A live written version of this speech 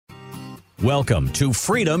Welcome to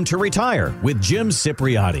Freedom to Retire with Jim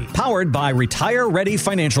Cipriotti, powered by Retire Ready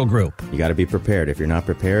Financial Group. You got to be prepared. If you're not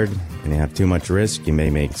prepared and you have too much risk, you may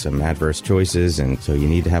make some adverse choices. And so you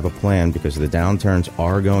need to have a plan because the downturns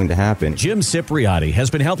are going to happen. Jim Cipriotti has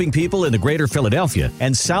been helping people in the greater Philadelphia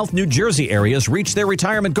and South New Jersey areas reach their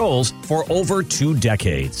retirement goals for over 2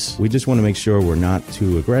 decades. We just want to make sure we're not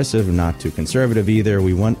too aggressive, not too conservative either.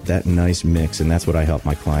 We want that nice mix. And that's what I help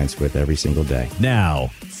my clients with every single day. Now,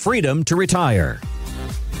 Freedom to Retire.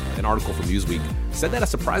 An article from Newsweek said that a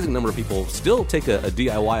surprising number of people still take a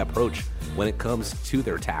DIY approach when it comes to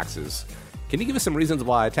their taxes. Can you give us some reasons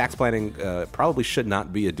why tax planning probably should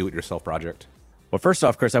not be a do-it-yourself project? Well, first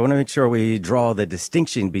off, Chris, I want to make sure we draw the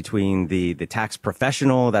distinction between the tax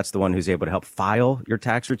professional, that's the one who's able to help file your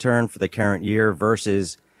tax return for the current year,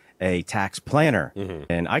 versus a tax planner. Mm-hmm.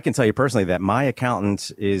 And I can tell you personally that my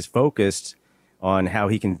accountant is focused on how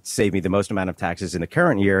he can save me the most amount of taxes in the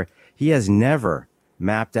current year. He has never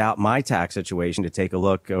mapped out my tax situation to take a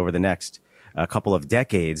look over the next couple of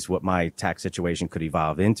decades what my tax situation could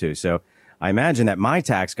evolve into. So I imagine that my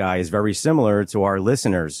tax guy is very similar to our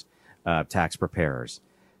listeners' tax preparers.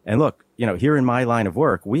 And look, here in my line of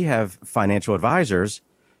work, we have financial advisors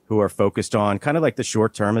who are focused on kind of like the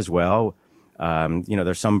short term as well.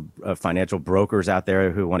 There's some financial brokers out there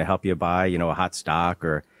who want to help you buy, a hot stock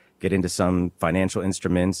or get into some financial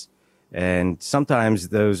instruments. And sometimes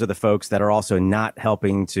those are the folks that are also not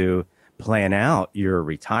helping to plan out your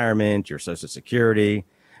retirement, your Social Security,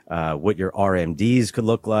 what your RMDs could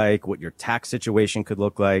look like, what your tax situation could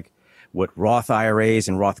look like, what Roth IRAs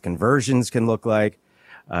and Roth conversions can look like,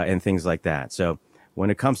 and things like that. So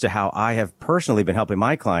when it comes to how I have personally been helping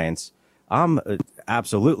my clients, I'm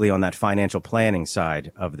absolutely on that financial planning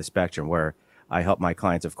side of the spectrum, where I help my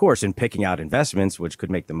clients, of course, in picking out investments, which could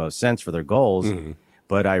make the most sense for their goals. Mm-hmm.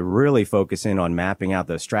 But I really focus in on mapping out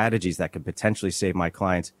those strategies that could potentially save my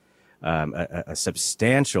clients a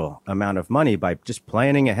substantial amount of money by just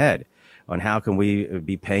planning ahead on how can we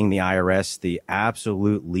be paying the IRS the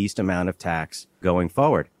absolute least amount of tax going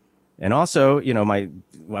forward. And also, I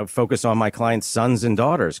focus on my clients' sons and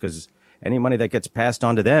daughters, because any money that gets passed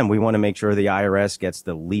on to them, we want to make sure the IRS gets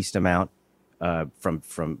the least amount from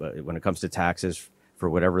when it comes to taxes for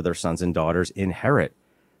whatever their sons and daughters inherit.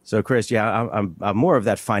 So, Chris, I'm more of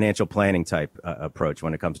that financial planning type approach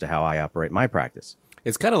when it comes to how I operate my practice.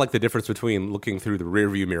 It's kind of like the difference between looking through the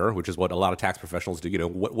rearview mirror, which is what a lot of tax professionals do.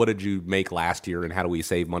 What did you make last year and how do we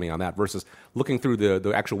save money on that, versus looking through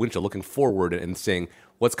the actual windshield, looking forward and saying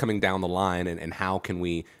what's coming down the line and how can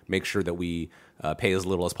we make sure that we pay as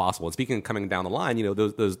little as possible. And speaking of coming down the line,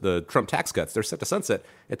 the Trump tax cuts, they're set to sunset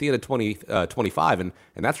at the end of 2025, and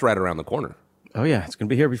that's right around the corner. Oh, yeah. It's going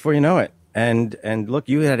to be here before you know it. And look,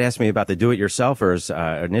 you had asked me about the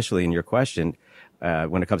do-it-yourselfers initially in your question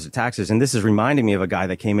when it comes to taxes. And this is reminding me of a guy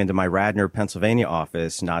that came into my Radnor, Pennsylvania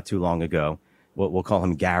office not too long ago. We'll call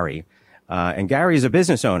him Gary. And Gary is a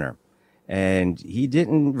business owner. And he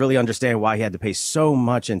didn't really understand why he had to pay so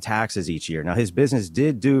much in taxes each year. Now, his business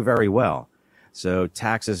did do very well. So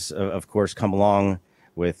taxes, of course, come along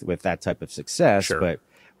with that type of success. Sure. But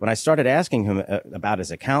when I started asking him about his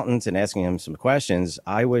accountant and asking him some questions,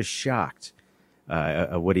 I was shocked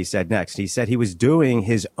at what he said next. He said he was doing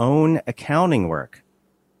his own accounting work.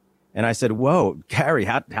 And I said, whoa, Gary,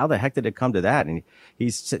 how the heck did it come to that? And he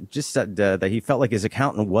just said that he felt like his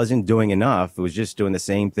accountant wasn't doing enough. It was just doing the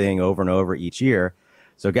same thing over and over each year.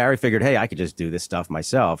 So Gary figured, hey, I could just do this stuff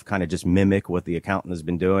myself, kind of just mimic what the accountant has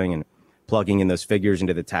been doing and plugging in those figures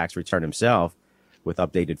into the tax return himself with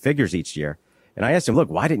updated figures each year. And I asked him, look,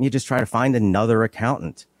 why didn't you just try to find another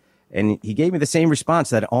accountant? And he gave me the same response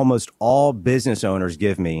that almost all business owners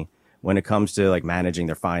give me when it comes to like managing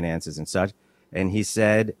their finances and such. And he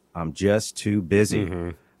said, I'm just too busy.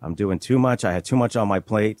 Mm-hmm. I'm doing too much. I had too much on my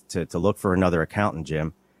plate to look for another accountant,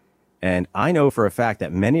 Jim. And I know for a fact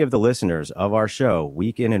that many of the listeners of our show,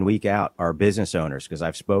 week in and week out, are business owners, because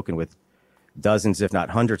I've spoken with dozens, if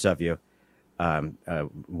not hundreds of you,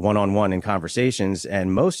 one-on-one in conversations.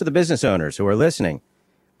 And most of the business owners who are listening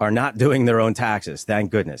are not doing their own taxes,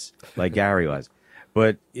 thank goodness, like Gary was.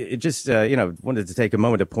 But it just, wanted to take a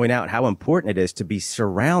moment to point out how important it is to be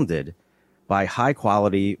surrounded by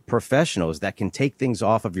high-quality professionals that can take things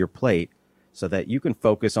off of your plate so that you can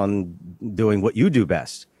focus on doing what you do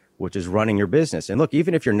best, which is running your business. And look,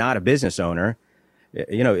 even if you're not a business owner,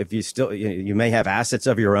 if you still, you may have assets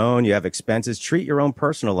of your own, you have expenses, treat your own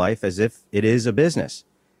personal life as if it is a business.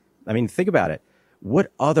 I mean, think about it.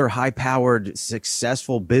 What other high-powered,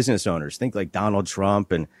 successful business owners, think like Donald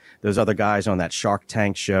Trump and those other guys on that Shark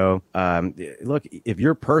Tank show. Look, if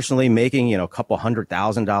you're personally making, a couple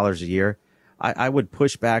 $100,000 a year, I would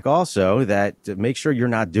push back also that to make sure you're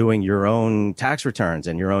not doing your own tax returns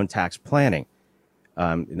and your own tax planning.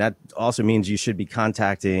 And that also means you should be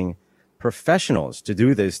contacting professionals to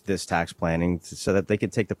do this tax planning so that they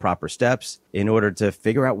can take the proper steps in order to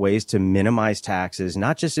figure out ways to minimize taxes,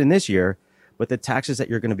 not just in this year, but the taxes that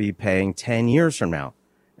you're going to be paying 10 years from now.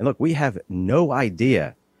 And look, we have no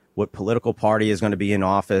idea what political party is going to be in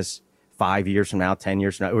office 5 years from now, 10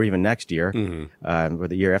 years from now, or even next year, or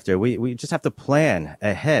the year after. We just have to plan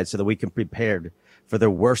ahead so that we can be prepared for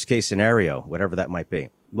the worst case scenario, whatever that might be.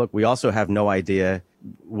 Look, we also have no idea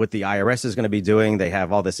what the IRS is going to be doing. They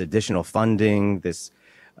have all this additional funding.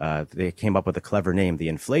 They came up with a clever name, the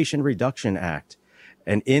Inflation Reduction Act.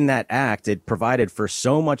 And in that act, it provided for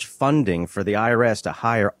so much funding for the IRS to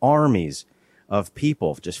hire armies of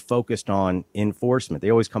people just focused on enforcement. They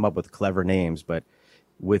always come up with clever names, but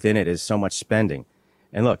within it is so much spending.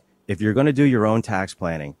 And look, if you're going to do your own tax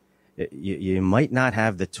planning, you might not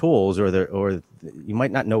have the tools or you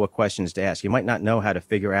might not know what questions to ask. You might not know how to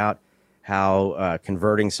figure out how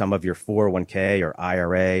converting some of your 401k or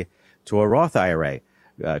IRA to a Roth IRA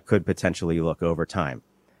could potentially look over time.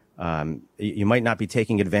 You might not be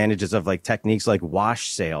taking advantages of like techniques like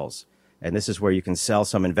wash sales. And this is where you can sell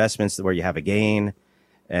some investments where you have a gain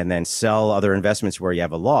and then sell other investments where you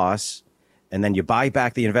have a loss. And then you buy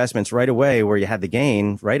back the investments right away where you had the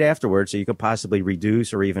gain right afterwards. So you could possibly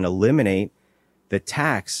reduce or even eliminate the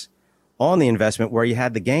tax on the investment where you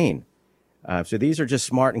had the gain. So these are just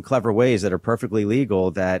smart and clever ways that are perfectly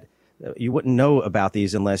legal that you wouldn't know about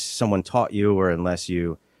these unless someone taught you or unless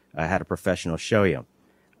you had a professional show you.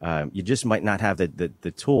 You just might not have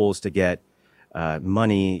the tools to get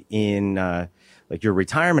money in like your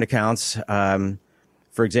retirement accounts.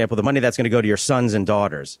 For example, the money that's going to go to your sons and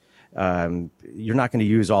daughters. You're not going to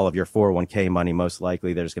use all of your 401k money. Most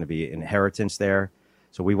likely there's going to be inheritance there.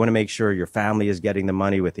 So we want to make sure your family is getting the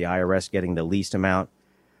money with the IRS getting the least amount.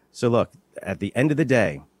 So look, at the end of the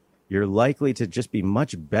day, you're likely to just be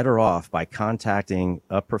much better off by contacting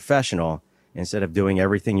a professional instead of doing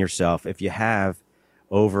everything yourself. If you have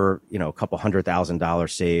over, a couple $100,000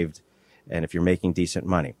 saved, and if you're making decent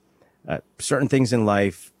money, certain things in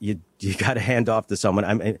life, you got to hand off to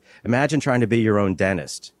someone. Imagine trying to be your own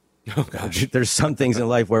dentist. Oh, gosh. There's some things in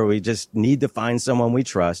life where we just need to find someone we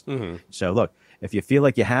trust. Mm-hmm. So look, if you feel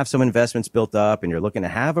like you have some investments built up and you're looking to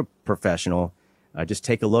have a professional, just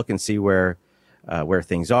take a look and see where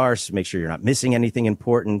things are. So make sure you're not missing anything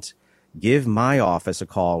important. Give my office a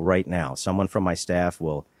call right now. Someone from my staff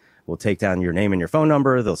will take down your name and your phone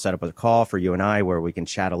number. They'll set up a call for you and I where we can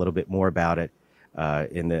chat a little bit more about it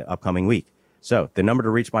in the upcoming week. So the number to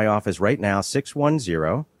reach my office right now,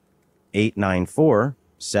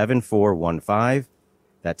 610-894-7415.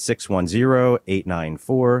 That's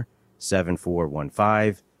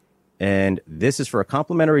 610-894-7415. And this is for a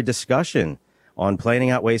complimentary discussion on planning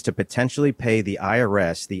out ways to potentially pay the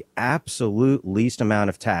IRS the absolute least amount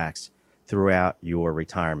of tax throughout your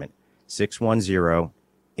retirement.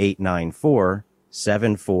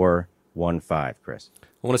 610-894-7415, Chris.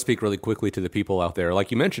 I want to speak really quickly to the people out there,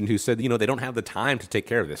 like you mentioned, who said, they don't have the time to take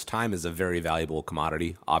care of this. Time is a very valuable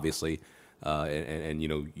commodity, obviously. And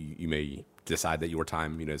you may decide that your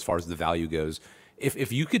time, as far as the value goes,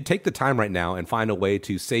 if you could take the time right now and find a way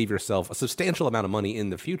to save yourself a substantial amount of money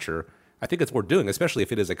in the future, I think it's worth doing, especially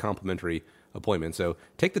if it is a complimentary appointment. So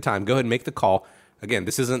take the time, go ahead and make the call. Again,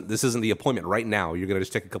 this isn't the appointment right now. You're going to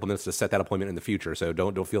just take a couple minutes to set that appointment in the future. So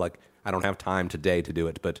don't feel like I don't have time today to do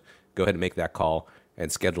it, but go ahead and make that call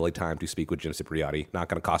and schedule a time to speak with Jim Cipriotti. Not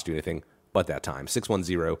going to cost you anything but that time.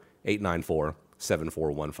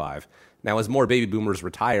 610-894-7415. Now, as more baby boomers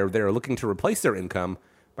retire, they're looking to replace their income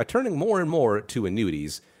by turning more and more to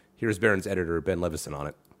annuities. Here's Barron's editor, Ben Levison, on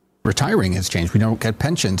it. Retiring has changed. We don't get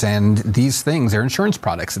pensions, and these things are insurance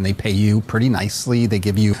products, and they pay you pretty nicely. They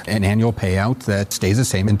give you an annual payout that stays the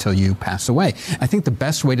same until you pass away. I think the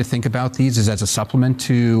best way to think about these is as a supplement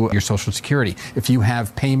to your Social Security. If you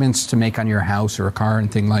have payments to make on your house or a car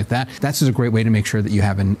and thing like that, that's a great way to make sure that you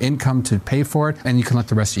have an income to pay for it, and you can let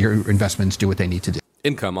the rest of your investments do what they need to do.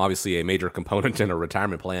 Income, obviously a major component in a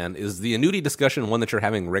retirement plan. Is the annuity discussion one that you're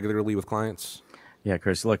having regularly with clients? Yeah,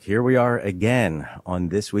 Chris, look, here we are again on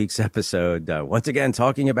this week's episode, once again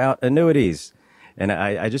talking about annuities. And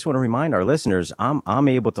I just want to remind our listeners, I'm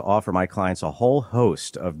able to offer my clients a whole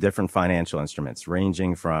host of different financial instruments,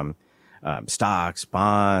 ranging from stocks,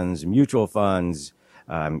 bonds, mutual funds,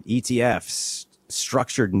 ETFs,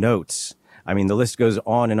 structured notes. I mean, the list goes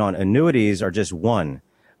on and on. Annuities are just one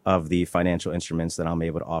of the financial instruments that I'm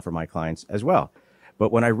able to offer my clients as well. But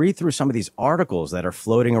when I read through some of these articles that are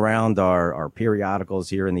floating around our periodicals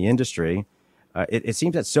here in the industry, It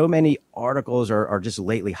seems that so many articles are just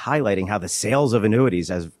lately highlighting how the sales of annuities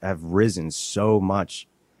have risen so much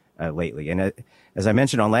lately. And as I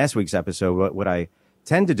mentioned on last week's episode, what I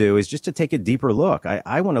tend to do is just to take a deeper look.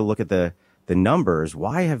 I want to look at the numbers.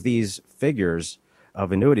 Why have these figures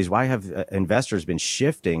of annuities, why have investors been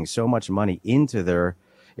shifting so much money into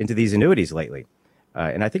these annuities lately?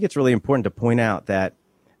 And I think it's really important to point out that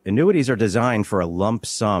annuities are designed for a lump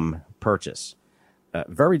sum purchase.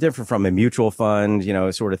 Very different from a mutual fund,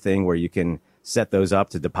 sort of thing where you can set those up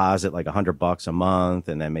to deposit like $100 a month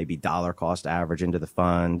and then maybe dollar cost average into the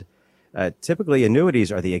fund. Typically,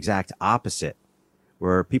 annuities are the exact opposite,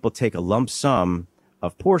 where people take a lump sum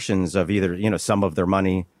of portions of either, some of their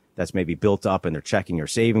money that's maybe built up in their checking or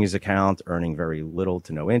savings account, earning very little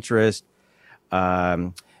to no interest.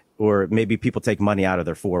 Or maybe people take money out of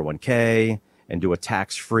their 401k and do a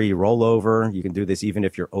tax-free rollover. You can do this even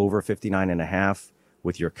if you're over 59 and a half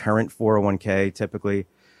with your current 401k, typically,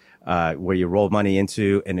 where you roll money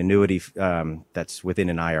into an annuity that's within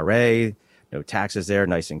an IRA, no taxes there,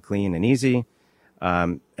 nice and clean and easy.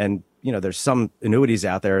 And, there's some annuities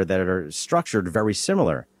out there that are structured very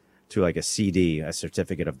similar to like a CD, a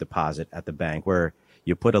certificate of deposit at the bank, where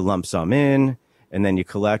you put a lump sum in and then you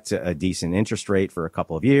collect a decent interest rate for a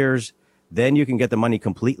couple of years. Then you can get the money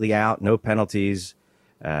completely out, no penalties.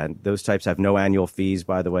 Those types have no annual fees,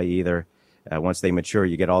 by the way, either. Once they mature,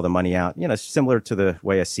 you get all the money out, similar to the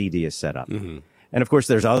way a CD is set up. Mm-hmm. And of course,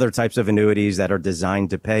 there's other types of annuities that are designed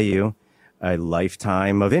to pay you a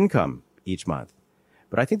lifetime of income each month.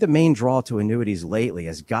 But I think the main draw to annuities lately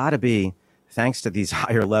has got to be thanks to these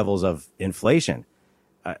higher levels of inflation.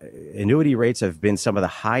 Annuity rates have been some of the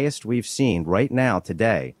highest we've seen right now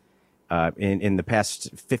today in the past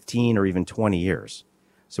 15 or even 20 years.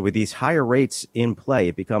 So with these higher rates in play,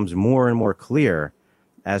 it becomes more and more clear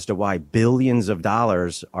as to why billions of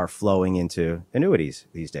dollars are flowing into annuities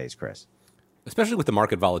these days, Chris. Especially with the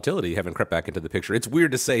market volatility having crept back into the picture. It's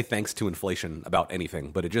weird to say thanks to inflation about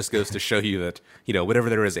anything, but it just goes to show you that,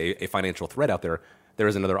 whenever there is a financial threat out there, there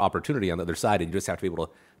is another opportunity on the other side, and you just have to be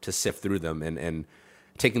able to sift through them and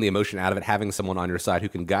taking the emotion out of it, having someone on your side who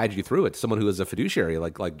can guide you through it, someone who is a fiduciary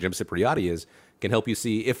like Jim Cipriotti is, can help you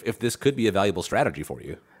see if this could be a valuable strategy for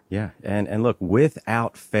you. Yeah, and look,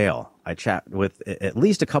 without fail, I chat with at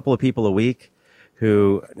least a couple of people a week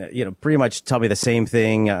who, pretty much tell me the same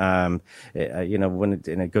thing. When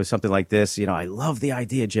it goes something like this, I love the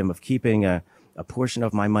idea, Jim, of keeping a portion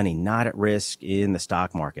of my money not at risk in the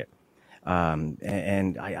stock market.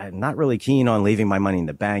 And I'm not really keen on leaving my money in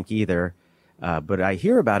the bank either. But I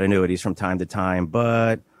hear about annuities from time to time,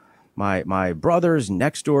 but my brother's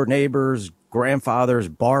next door neighbor's grandfather's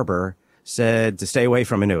barber said to stay away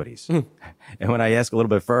from annuities. And when I ask a little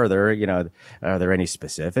bit further, are there any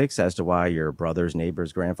specifics as to why your brother's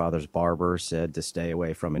neighbor's grandfather's barber said to stay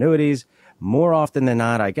away from annuities? More often than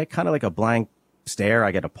not, I get kind of like a blank stare.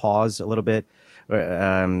 I get a pause a little bit.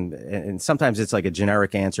 And sometimes it's like a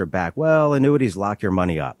generic answer back. Well, annuities lock your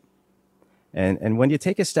money up. And when you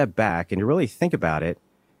take a step back and you really think about it,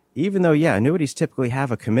 even though, annuities typically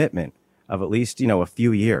have a commitment of at least, a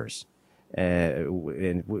few years.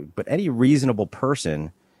 But any reasonable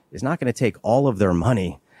person is not going to take all of their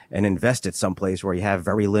money and invest it someplace where you have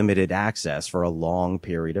very limited access for a long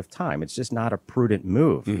period of time. It's just not a prudent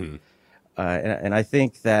move. Mm-hmm. And I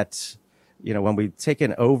think that, when we take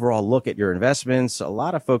an overall look at your investments, a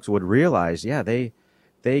lot of folks would realize,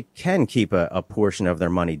 they can keep a portion of their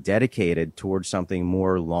money dedicated towards something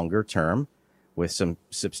more longer term with some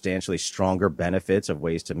substantially stronger benefits of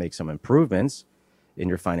ways to make some improvements in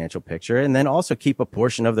your financial picture, and then also keep a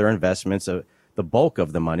portion of their investments, the bulk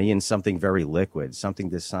of the money, in something very liquid, something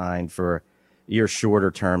designed for your shorter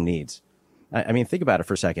term needs. I mean, think about it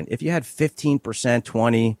for a second. If you had 15%,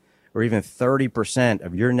 20, or even 30%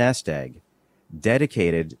 of your nest egg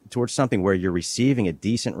dedicated towards something where you're receiving a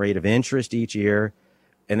decent rate of interest each year,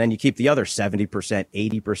 and then you keep the other 70%,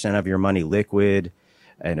 80% of your money liquid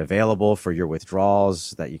and available for your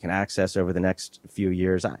withdrawals that you can access over the next few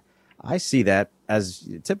years, I see that as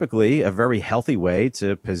typically a very healthy way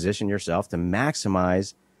to position yourself to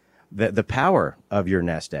maximize the power of your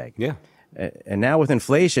nest egg. Yeah. And now with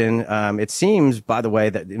inflation, it seems, by the way,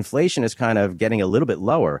 that inflation is kind of getting a little bit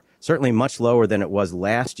lower, certainly much lower than it was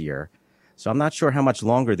last year. So I'm not sure how much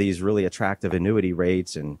longer these really attractive annuity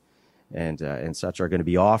rates and such are going to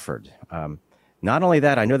be offered. Not only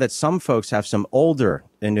that, I know that some folks have some older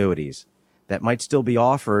annuities that might still be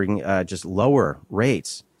offering just lower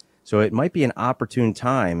rates. So it might be an opportune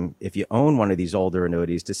time, if you own one of these older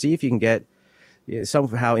annuities, to see if you can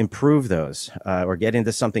somehow improve those or get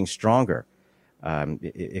into something stronger.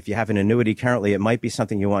 If you have an annuity currently, it might be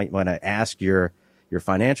something you want to ask your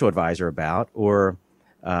financial advisor about, or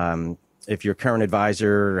if your current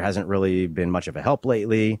advisor hasn't really been much of a help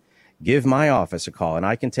lately, give my office a call and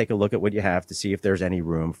I can take a look at what you have to see if there's any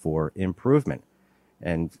room for improvement.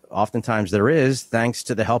 And oftentimes there is, thanks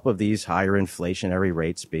to the help of these higher inflationary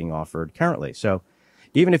rates being offered currently. So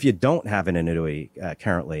even if you don't have an annuity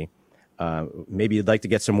currently, maybe you'd like to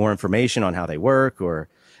get some more information on how they work or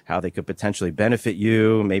how they could potentially benefit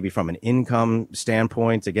you, maybe from an income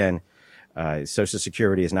standpoint. Again, Social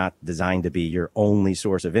Security is not designed to be your only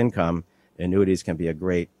source of income. Annuities can be a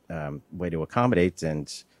great way to accommodate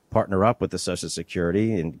and partner up with the Social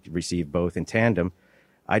Security and receive both in tandem.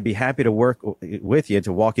 I'd be happy to work with you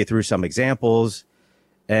to walk you through some examples,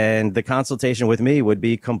 and the consultation with me would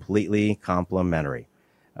be completely complimentary.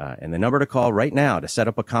 And the number to call right now to set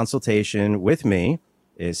up a consultation with me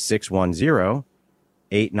is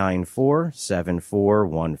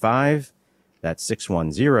 610-894-7415. That's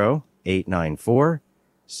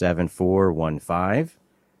 610-894-7415.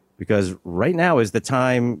 Because right now is the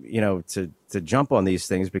time, to jump on these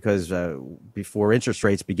things, because before interest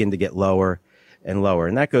rates begin to get lower and lower.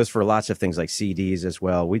 And that goes for lots of things like CDs as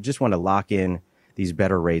well. We just want to lock in these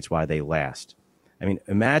better rates while they last. I mean,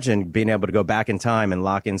 imagine being able to go back in time and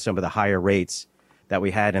lock in some of the higher rates that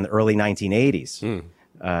we had in the early 1980s.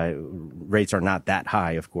 Rates are not that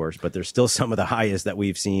high, of course, but they're still some of the highest that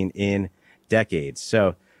we've seen in decades.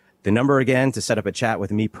 So the number again to set up a chat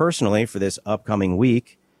with me personally for this upcoming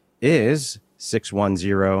week is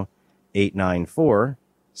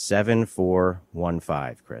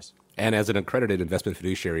 610-894-7415, Chris. And as an accredited investment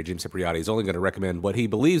fiduciary, Jim Cipriotti is only going to recommend what he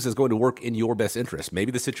believes is going to work in your best interest.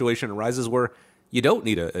 Maybe the situation arises where you don't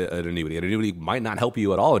need an annuity. An annuity might not help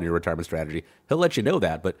you at all in your retirement strategy. He'll let you know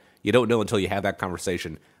that, but you don't know until you have that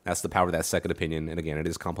conversation. That's the power of that second opinion. And again, it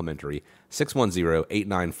is complimentary.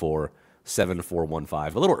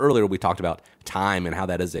 610-894-7415. A little earlier, we talked about time and how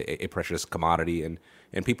that is a precious commodity. And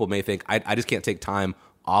people may think, I just can't take time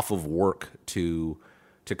off of work to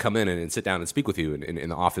come in and sit down and speak with you in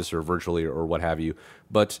the office or virtually or what have you.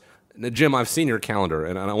 But Jim, I've seen your calendar,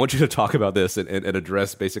 and I want you to talk about this and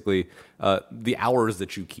address basically the hours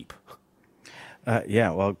that you keep.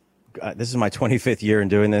 This is my 25th year in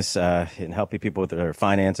doing this and helping people with their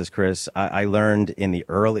finances, Chris. I learned in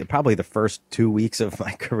probably the first 2 weeks of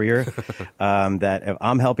my career, that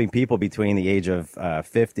I'm helping people between the age of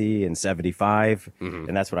 50 and 75,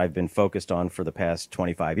 and that's what I've been focused on for the past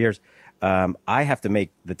 25 years. I have to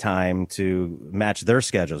make the time to match their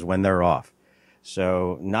schedules when they're off.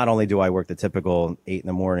 So not only do I work the typical 8 in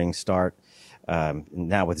the morning start,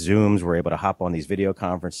 now with Zooms, we're able to hop on these video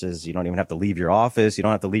conferences. You don't even have to leave your office. You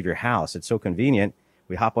don't have to leave your house. It's so convenient.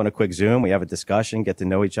 We hop on a quick Zoom. We have a discussion, get to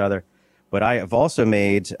know each other. But I have also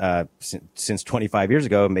made, since 25 years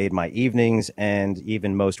ago, made my evenings and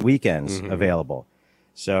even most weekends available.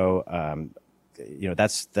 So,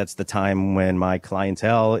 that's the time when my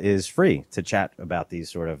clientele is free to chat about these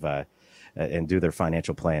sort of and do their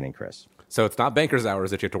financial planning, Chris. So it's not banker's hours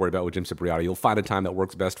that you have to worry about with Jim Cipriotti. You'll find a time that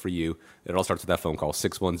works best for you. It all starts with that phone call,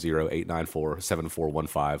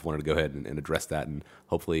 610-894-7415. Wanted to go ahead and address that and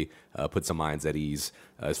hopefully put some minds at ease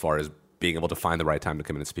as far as being able to find the right time to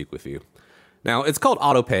come in and speak with you. Now, it's called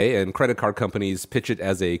autopay, and credit card companies pitch it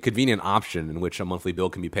as a convenient option in which a monthly bill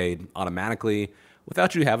can be paid automatically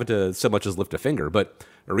without you having to so much as lift a finger. But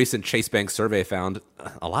a recent Chase Bank survey found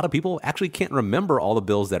a lot of people actually can't remember all the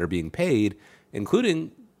bills that are being paid,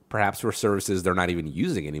 including perhaps for services they're not even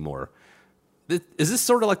using anymore. Is this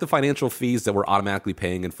sort of like the financial fees that we're automatically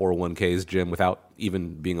paying in 401ks, Jim, without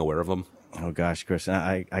even being aware of them? Oh, gosh, Chris,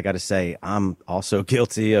 I got to say, I'm also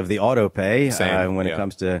guilty of the auto pay when it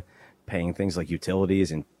comes to paying things like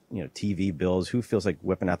utilities and TV bills. Who feels like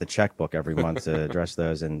whipping out the checkbook every month to address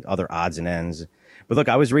those and other odds and ends? But look,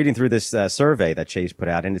 I was reading through this survey that Chase put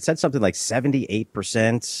out, and it said something like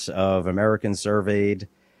 78% of Americans surveyed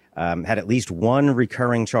had at least one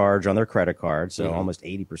recurring charge on their credit card, so almost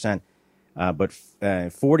 80%. But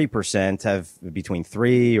 40% have between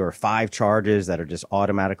 3 or 5 charges that are just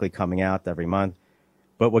automatically coming out every month.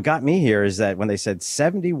 But what got me here is that when they said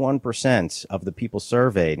 71% of the people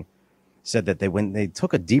surveyed said that when they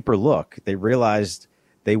took a deeper look, they realized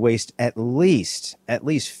they waste at least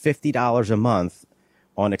 $50 a month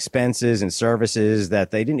on expenses and services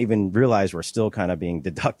that they didn't even realize were still kind of being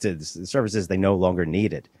deducted, services they no longer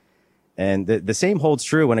needed. And the same holds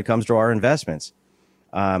true when it comes to our investments,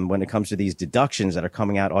 when it comes to these deductions that are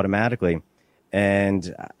coming out automatically.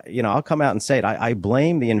 And, I'll come out and say it. I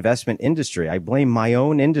blame the investment industry. I blame my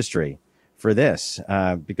own industry for this,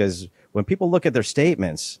 because when people look at their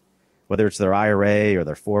statements, whether it's their IRA or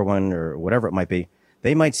their 401 or whatever it might be,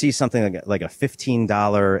 they might see something like a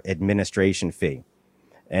 $15 administration fee.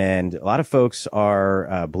 And a lot of folks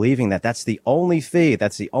are believing that that's the only fee,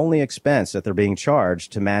 that's the only expense that they're being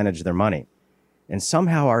charged to manage their money. And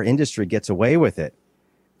somehow our industry gets away with it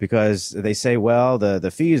because they say, well,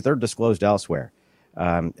 the fees, they're disclosed elsewhere.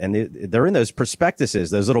 And they're in those prospectuses,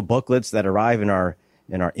 those little booklets that arrive in our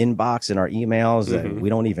inbox, in our emails that we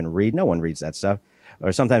don't even read. No one reads that stuff.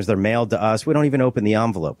 Or sometimes they're mailed to us. We don't even open the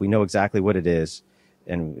envelope. We know exactly what it is.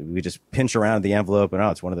 And we just pinch around the envelope and, oh,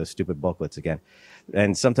 it's one of those stupid booklets again.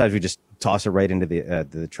 And sometimes we just toss it right into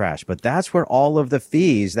the trash. But that's where all of the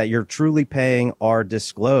fees that you're truly paying are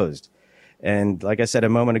disclosed. And like I said a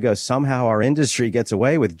moment ago, somehow our industry gets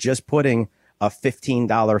away with just putting a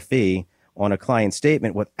 $15 fee on a client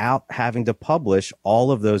statement without having to publish all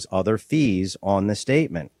of those other fees on the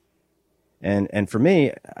statement. And for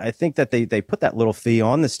me, I think that they put that little fee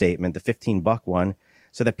on the statement, the $15 one,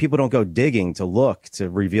 so that people don't go digging to look to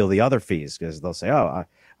reveal the other fees, because they'll say, oh,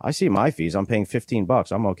 I see my fees. I'm paying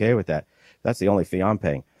 $15. I'm okay with that. That's the only fee I'm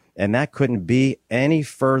paying. And that couldn't be any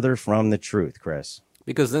further from the truth, Chris.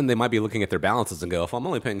 Because then they might be looking at their balances and go, if I'm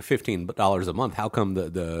only paying $15 a month, how come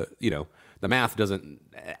the math doesn't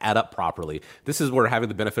add up properly? This is where having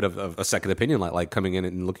the benefit of a second opinion, like coming in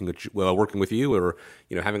and looking at working with you, or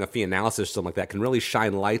having a fee analysis, something like that, can really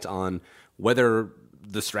shine light on whether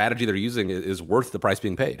the strategy they're using is worth the price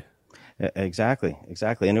being paid. Exactly.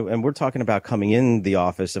 And we're talking about coming in the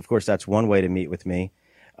office. Of course, that's one way to meet with me.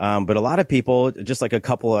 But a lot of people, just like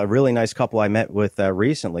a really nice couple I met with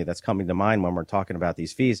recently that's coming to mind when we're talking about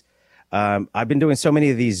these fees. I've been doing so many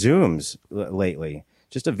of these Zooms lately,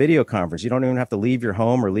 just a video conference. You don't even have to leave your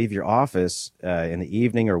home or leave your office in the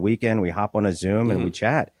evening or weekend. We hop on a Zoom and we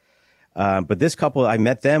chat. But this couple, I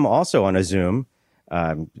met them also on a Zoom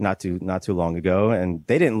not too long ago, and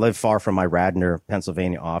they didn't live far from my Radnor,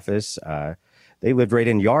 Pennsylvania office. They lived right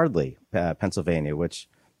in Yardley, Pennsylvania, which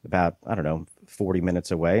about, 40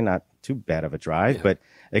 minutes away, not too bad of a drive. Yeah. But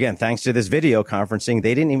again, thanks to this video conferencing,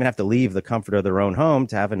 they didn't even have to leave the comfort of their own home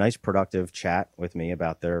to have a nice productive chat with me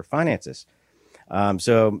about their finances. We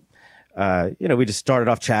just started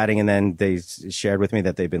off chatting, and then they shared with me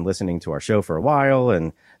that they've been listening to our show for a while.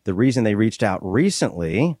 And the reason they reached out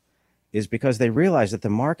recently is because they realized that the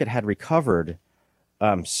market had recovered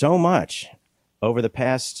so much over the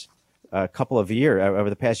past over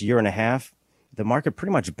the past year and a half. The market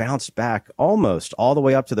pretty much bounced back almost all the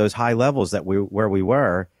way up to those high levels where we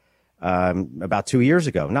were about 2 years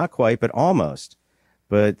ago. Not quite, but almost.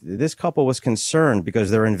 But this couple was concerned because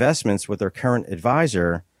their investments with their current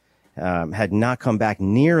advisor had not come back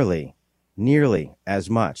nearly as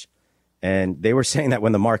much. And they were saying that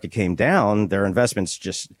when the market came down, their investments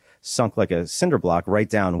just sunk like a cinder block right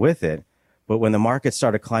down with it. But when the market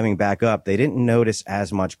started climbing back up, they didn't notice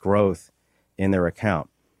as much growth in their account.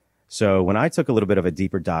 So when I took a little bit of a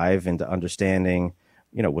deeper dive into understanding,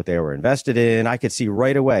 what they were invested in, I could see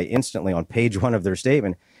right away, instantly on page 1 of their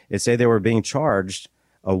statement, it said they were being charged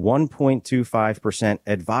a 1.25%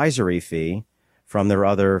 advisory fee from their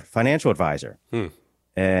other financial advisor.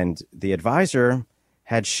 And the advisor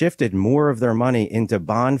had shifted more of their money into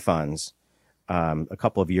bond funds a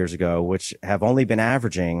couple of years ago, which have only been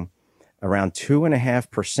averaging around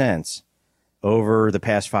 2.5% over the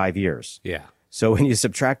past 5 years. Yeah. So when you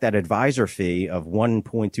subtract that advisor fee of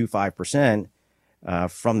 1.25%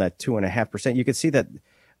 from that 2.5%, you can see that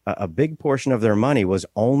a big portion of their money was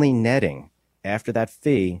only netting after that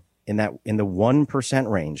fee in the 1%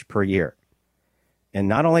 range per year. And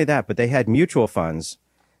not only that, but they had mutual funds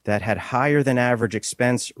that had higher than average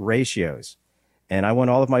expense ratios. And I want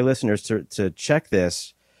all of my listeners to check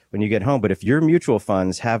this when you get home. But if your mutual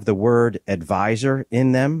funds have the word advisor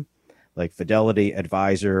in them, like Fidelity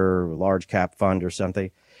Advisor, large cap fund or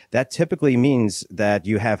something, that typically means that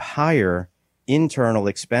you have higher internal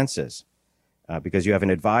expenses because you have an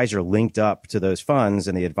advisor linked up to those funds,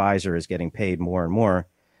 and the advisor is getting paid more and more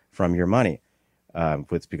from your money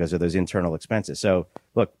because of those internal expenses. So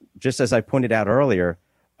look, just as I pointed out earlier,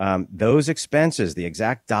 those expenses, the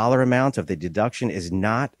exact dollar amount of the deduction is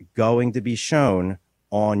not going to be shown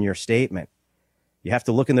on your statement. You have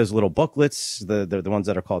to look in those little booklets, the ones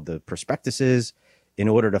that are called the prospectuses, in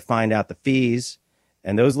order to find out the fees.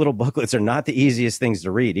 And those little booklets are not the easiest things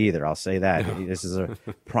to read either. I'll say that. No. This is a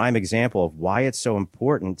prime example of why it's so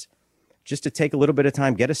important just to take a little bit of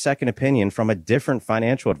time, get a second opinion from a different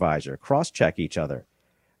financial advisor, cross-check each other.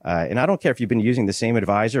 And I don't care if you've been using the same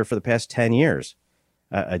advisor for the past 10 years.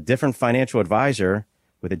 A different financial advisor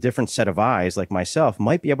with a different set of eyes like myself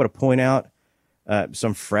might be able to point out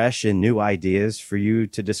some fresh and new ideas for you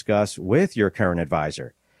to discuss with your current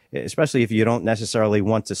advisor. especially if you don't necessarily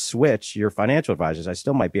want to switch your financial advisors. I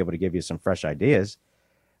still might be able to give you some fresh ideas.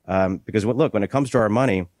 Because look, when it comes to our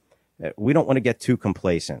money, we don't want to get too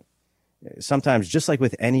complacent. Sometimes, just like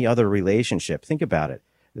with any other relationship, think about it.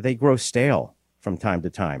 They grow stale from time to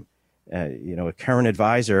time. A current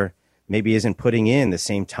advisor maybe isn't putting in the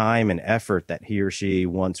same time and effort that he or she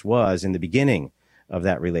once was in the beginning of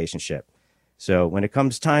that relationship. So when it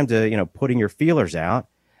comes time to, putting your feelers out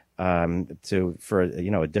for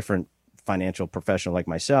a different financial professional like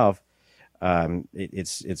myself,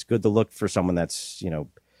 it's good to look for someone that's,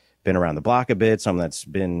 been around the block a bit, someone that's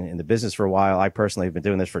been in the business for a while. I personally have been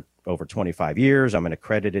doing this for over 25 years. I'm an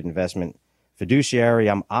accredited investment fiduciary.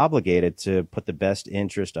 I'm obligated to put the best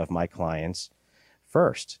interest of my clients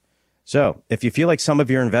first. So if you feel like some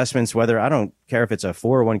of your investments, whether I don't care if it's a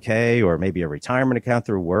 401k or maybe a retirement account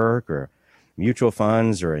through work or mutual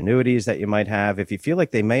funds or annuities that you might have, if you feel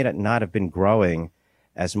like they may not have been growing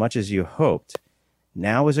as much as you hoped,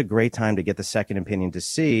 now is a great time to get the second opinion to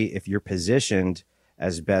see if you're positioned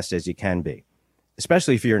as best as you can be,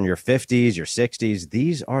 especially if you're in your 50s, your 60s.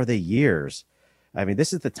 These are the years. I mean,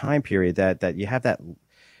 this is the time period that you have that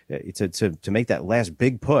to make that last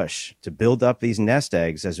big push to build up these nest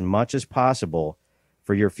eggs as much as possible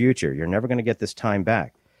for your future. You're never going to get this time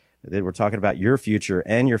back. We're talking about your future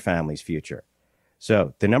and your family's future.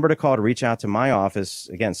 So the number to call to reach out to my office,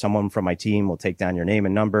 again, someone from my team will take down your name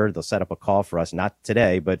and number. They'll set up a call for us, not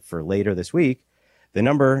today, but for later this week. The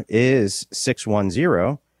number is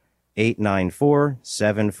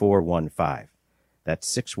 610-894-7415.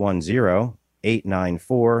 That's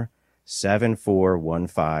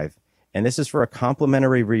 610-894-7415. And this is for a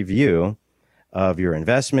complimentary review of your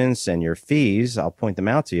investments and your fees. I'll point them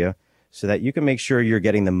out to you so that you can make sure you're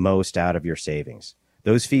getting the most out of your savings.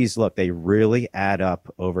 Those fees, look, they really add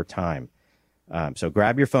up over time. So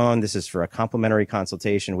grab your phone. This is for a complimentary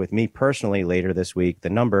consultation with me personally later this week. The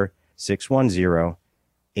number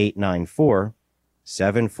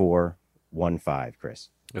 610-894-7415, Chris.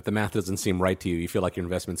 If the math doesn't seem right to you, you feel like your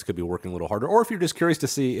investments could be working a little harder, or if you're just curious to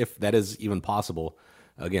see if that is even possible,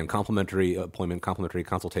 again, complimentary appointment, complimentary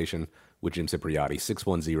consultation with Jim Cipriotti,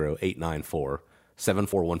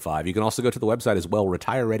 610-894-7415. You can also go to the website as well,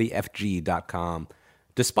 retirereadyfg.com.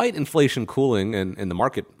 Despite inflation cooling and the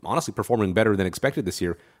market honestly performing better than expected this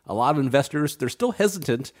year, a lot of investors, they're still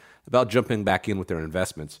hesitant about jumping back in with their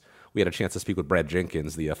investments. We had a chance to speak with Brad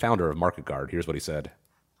Jenkins, the founder of Market Guard. Here's what he said.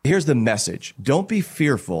 Here's the message. Don't be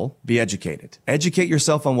fearful, be educated. Educate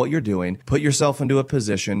yourself on what you're doing. Put yourself into a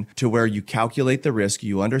position to where you calculate the risk,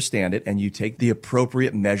 you understand it, and you take the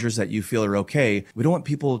appropriate measures that you feel are okay. We don't want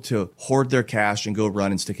people to hoard their cash and go run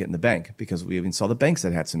and stick it in the bank, because we even saw the banks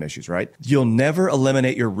that had some issues, right? You'll never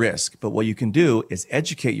eliminate your risk, but what you can do is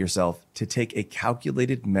educate yourself to take a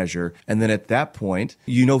calculated measure. And then at that point,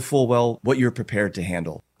 you know full well what you're prepared to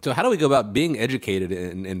handle. So how do we go about being educated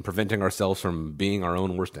and preventing ourselves from being our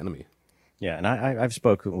own worst enemy? Yeah, and I've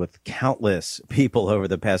spoken with countless people over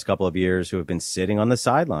the past couple of years who have been sitting on the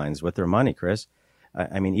sidelines with their money, Chris.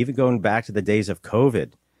 I mean, even going back to the days of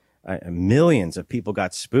COVID, millions of people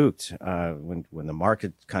got spooked when the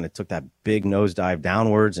market kind of took that big nosedive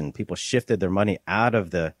downwards and people shifted their money out of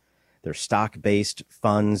their stock-based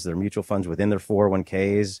funds, their mutual funds within their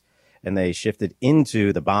 401ks, and they shifted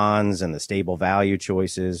into the bonds and the stable value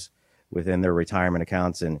choices within their retirement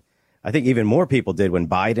accounts. And I think even more people did when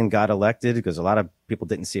Biden got elected, because a lot of people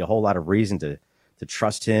didn't see a whole lot of reason to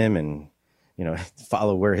trust him and,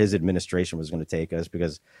 follow where his administration was going to take us,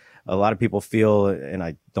 because a lot of people feel, and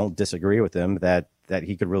I don't disagree with them, that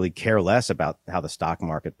he could really care less about how the stock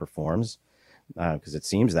market performs, because it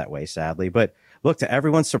seems that way, sadly. But look, to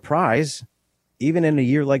everyone's surprise, even in a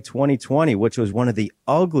year like 2020, which was one of the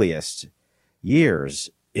ugliest years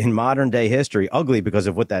in modern day history, ugly because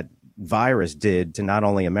of what that virus did to not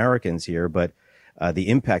only Americans here, but the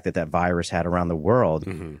impact that virus had around the world.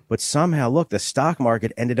 Mm-hmm. But somehow, look, the stock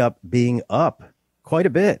market ended up being up quite a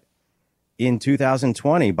bit in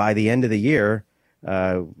 2020. By the end of the year,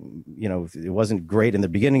 it wasn't great in the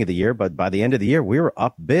beginning of the year, but by the end of the year, we were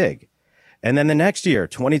up big. And then the next year,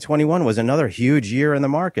 2021, was another huge year in the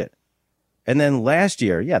market. And then last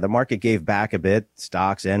year, the market gave back a bit.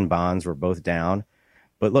 Stocks and bonds were both down.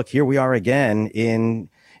 But look, here we are again in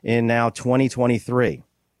now 2023.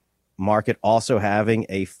 Market also having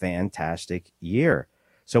a fantastic year.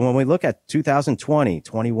 So when we look at 2020,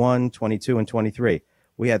 21, 22, and 23,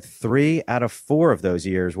 we had 3 out of 4 of those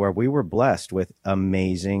years where we were blessed with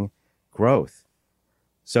amazing growth.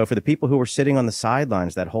 So for the people who were sitting on the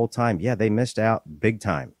sidelines that whole time, they missed out big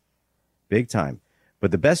time, big time. But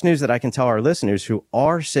the best news that I can tell our listeners who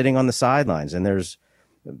are sitting on the sidelines, and there's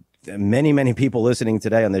many people listening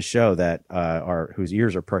today on this show that whose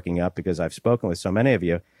ears are perking up because I've spoken with so many of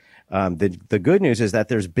you. The good news is that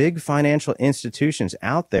there's big financial institutions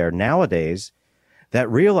out there nowadays that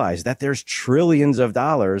realize that there's trillions of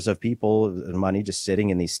dollars of money just sitting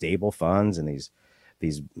in these stable funds and these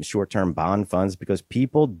short-term bond funds because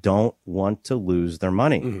people don't want to lose their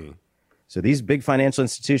money. Mm-hmm. So these big financial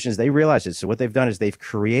institutions, they realize it. So what they've done is they've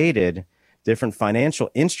created different financial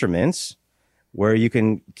instruments where you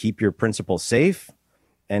can keep your principal safe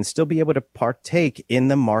and still be able to partake in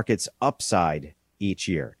the market's upside each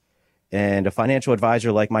year. And a financial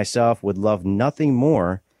advisor like myself would love nothing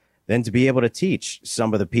more than to be able to teach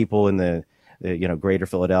some of the people in the greater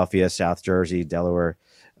Philadelphia, South Jersey, Delaware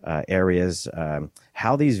areas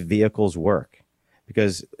how these vehicles work.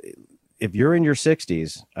 Because if you're in your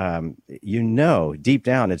 60s, deep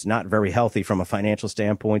down it's not very healthy from a financial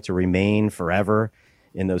standpoint to remain forever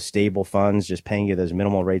in those stable funds, just paying you those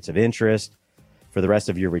minimal rates of interest for the rest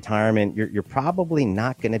of your retirement. You're probably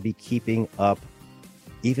not going to be keeping up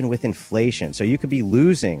even with inflation. So you could be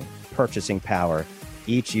losing purchasing power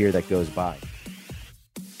each year that goes by.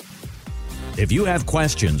 If you have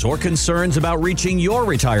questions or concerns about reaching your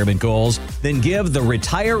retirement goals, then give the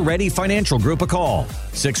Retire Ready Financial Group a call,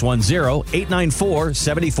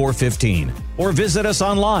 610-894-7415, or visit us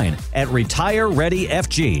online at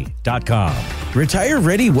retirereadyfg.com. Retire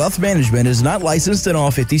Ready Wealth Management is not licensed in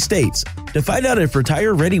all 50 states. To find out if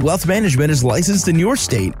Retire Ready Wealth Management is licensed in your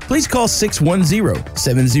state, please call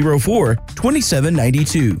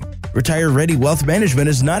 610-704-2792. Retire Ready Wealth Management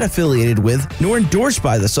is not affiliated with nor endorsed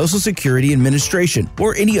by the Social Security Administration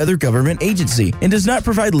or any other government agency and does not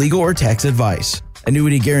provide legal or tax advice.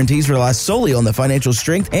 Annuity guarantees rely solely on the financial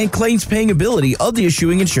strength and claims paying ability of the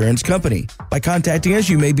issuing insurance company. By contacting us,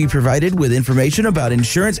 you may be provided with information about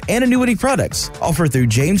insurance and annuity products offered through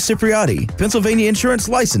James Cipriotti, Pennsylvania Insurance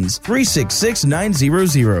License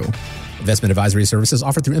 366900. Investment advisory services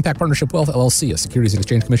offered through Impact Partnership Wealth, LLC, a Securities and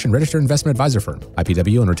Exchange Commission registered investment advisor firm.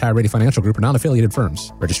 IPW and Retire Ready Financial Group are non-affiliated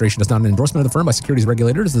firms. Registration is not an endorsement of the firm by securities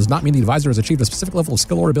regulators. It does not mean the advisor has achieved a specific level of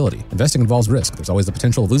skill or ability. Investing involves risk. There's always the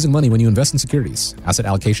potential of losing money when you invest in securities. Asset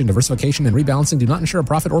allocation, diversification, and rebalancing do not ensure a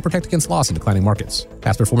profit or protect against loss in declining markets.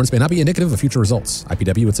 Past performance may not be indicative of future results.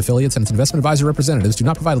 IPW, its affiliates, and its investment advisor representatives do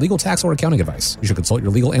not provide legal, tax, or accounting advice. You should consult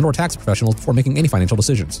your legal and or tax professionals before making any financial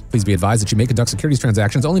decisions. Please be advised that you may conduct securities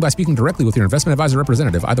transactions only by speaking directly with your investment advisor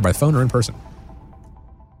representative, either by phone or in person.